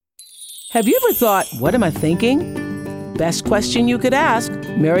Have you ever thought, what am I thinking? Best question you could ask.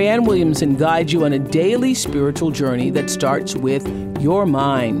 Marianne Williamson guides you on a daily spiritual journey that starts with your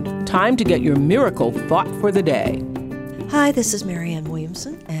mind. Time to get your miracle thought for the day. Hi, this is Marianne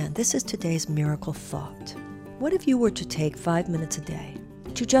Williamson, and this is today's miracle thought. What if you were to take 5 minutes a day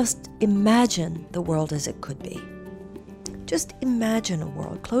to just imagine the world as it could be? Just imagine a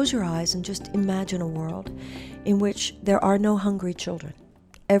world. Close your eyes and just imagine a world in which there are no hungry children.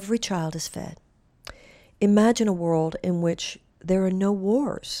 Every child is fed. Imagine a world in which there are no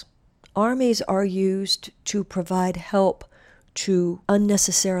wars. Armies are used to provide help to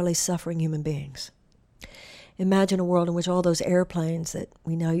unnecessarily suffering human beings. Imagine a world in which all those airplanes that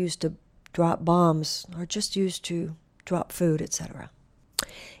we now use to drop bombs are just used to drop food, etc.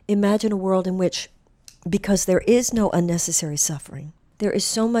 Imagine a world in which, because there is no unnecessary suffering, there is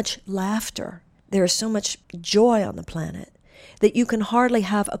so much laughter, there is so much joy on the planet, that you can hardly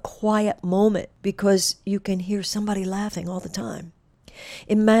have a quiet moment because you can hear somebody laughing all the time.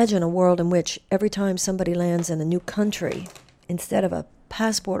 Imagine a world in which every time somebody lands in a new country, instead of a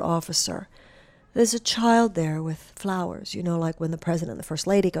passport officer, there's a child there with flowers. You know, like when the president and the first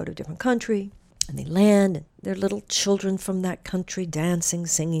lady go to a different country and they land, and there are little children from that country dancing,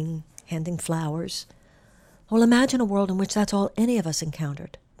 singing, handing flowers. Well, imagine a world in which that's all any of us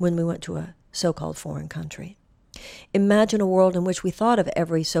encountered when we went to a so-called foreign country. Imagine a world in which we thought of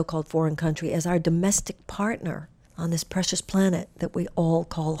every so-called foreign country as our domestic partner on this precious planet that we all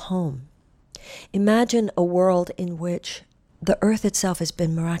call home. Imagine a world in which the earth itself has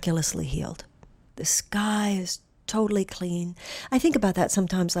been miraculously healed. The sky is totally clean. I think about that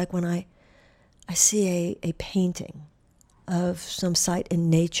sometimes, like when I see a painting of some site in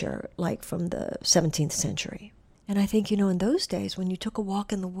nature, like from the 17th century. And I think, in those days when you took a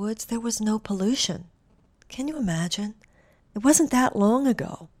walk in the woods, there was no pollution. Can you imagine? It wasn't that long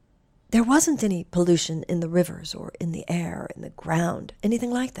ago. There wasn't any pollution in the rivers or in the air, in the ground,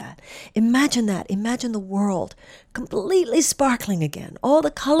 anything like that. Imagine that. Imagine the world completely sparkling again. All the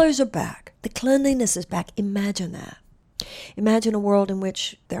colors are back. The cleanliness is back. Imagine that. Imagine a world in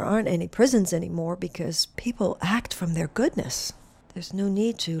which there aren't any prisons anymore because people act from their goodness. There's no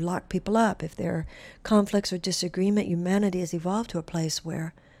need to lock people up. If there are conflicts or disagreement, humanity has evolved to a place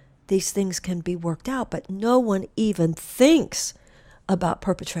where these things can be worked out, but no one even thinks about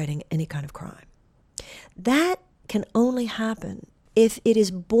perpetrating any kind of crime. That can only happen if it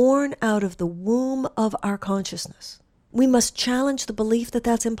is born out of the womb of our consciousness. We must challenge the belief that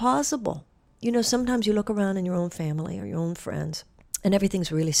that's impossible. Sometimes you look around in your own family or your own friends, and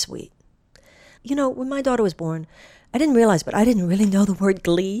everything's really sweet. When my daughter was born, I didn't realize, but I didn't really know the word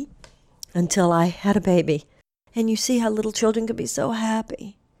glee until I had a baby. And you see how little children can be so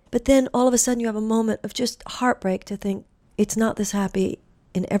happy. But then all of a sudden you have a moment of just heartbreak to think it's not this happy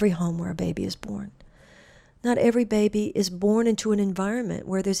in every home where a baby is born. Not every baby is born into an environment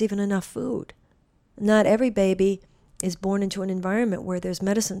where there's even enough food. Not every baby is born into an environment where there's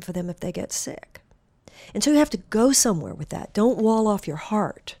medicine for them if they get sick. And so you have to go somewhere with that. Don't wall off your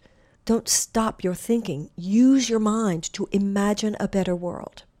heart. Don't stop your thinking. Use your mind to imagine a better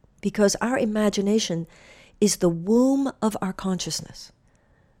world. Because our imagination is the womb of our consciousness.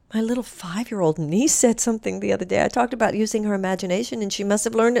 My little 5-year-old niece said something the other day. I talked about using her imagination, and she must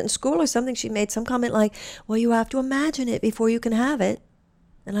have learned it in school or something. She made some comment like, well, you have to imagine it before you can have it.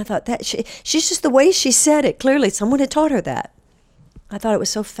 And I thought, she's just the way she said it. Clearly, someone had taught her that. I thought it was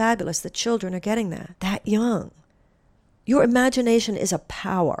so fabulous that children are getting that young. Your imagination is a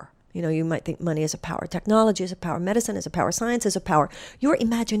power. You might think money is a power. Technology is a power. Medicine is a power. Science is a power. Your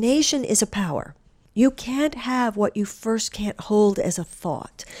imagination is a power. You can't have what you first can't hold as a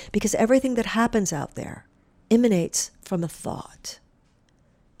thought, because everything that happens out there emanates from a thought.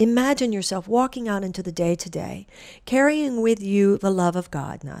 Imagine yourself walking out into the day today, carrying with you the love of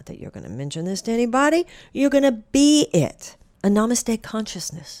God. Not that you're going to mention this to anybody. You're going to be it. A namaste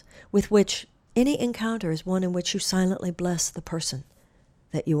consciousness with which any encounter is one in which you silently bless the person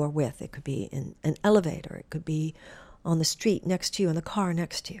that you are with. It could be in an elevator. It could be on the street next to you, in the car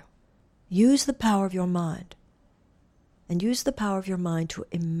next to you. Use the power of your mind. And use the power of your mind to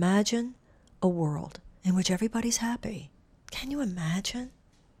imagine a world in which everybody's happy. Can you imagine?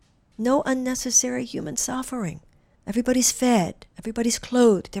 No unnecessary human suffering. Everybody's fed. Everybody's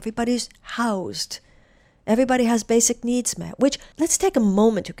clothed. Everybody's housed. Everybody has basic needs met. Which, let's take a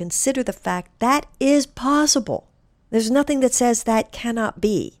moment to consider the fact that is possible. There's nothing that says that cannot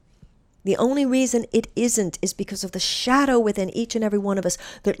be. The only reason it isn't is because of the shadow within each and every one of us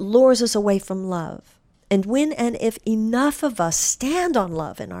that lures us away from love. And when and if enough of us stand on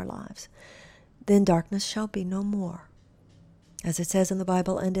love in our lives, then darkness shall be no more. As it says in the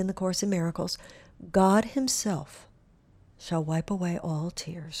Bible and in the Course in Miracles, God himself shall wipe away all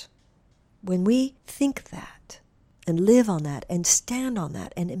tears. When we think that and live on that and stand on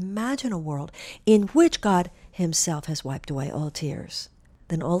that and imagine a world in which God himself has wiped away all tears,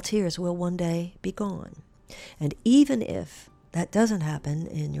 then all tears will one day be gone. And even if that doesn't happen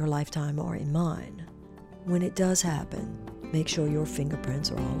in your lifetime or in mine, when it does happen, make sure your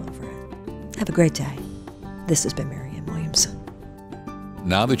fingerprints are all over it. Have a great day. This has been Marianne Williamson.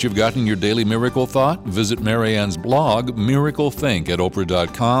 Now that you've gotten your daily miracle thought, visit Marianne's blog, MiracleThink, at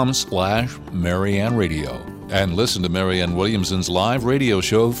oprah.com/Marianne Radio. And listen to Marianne Williamson's live radio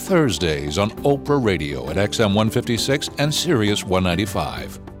show Thursdays on Oprah Radio at XM 156 and Sirius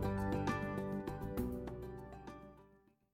 195.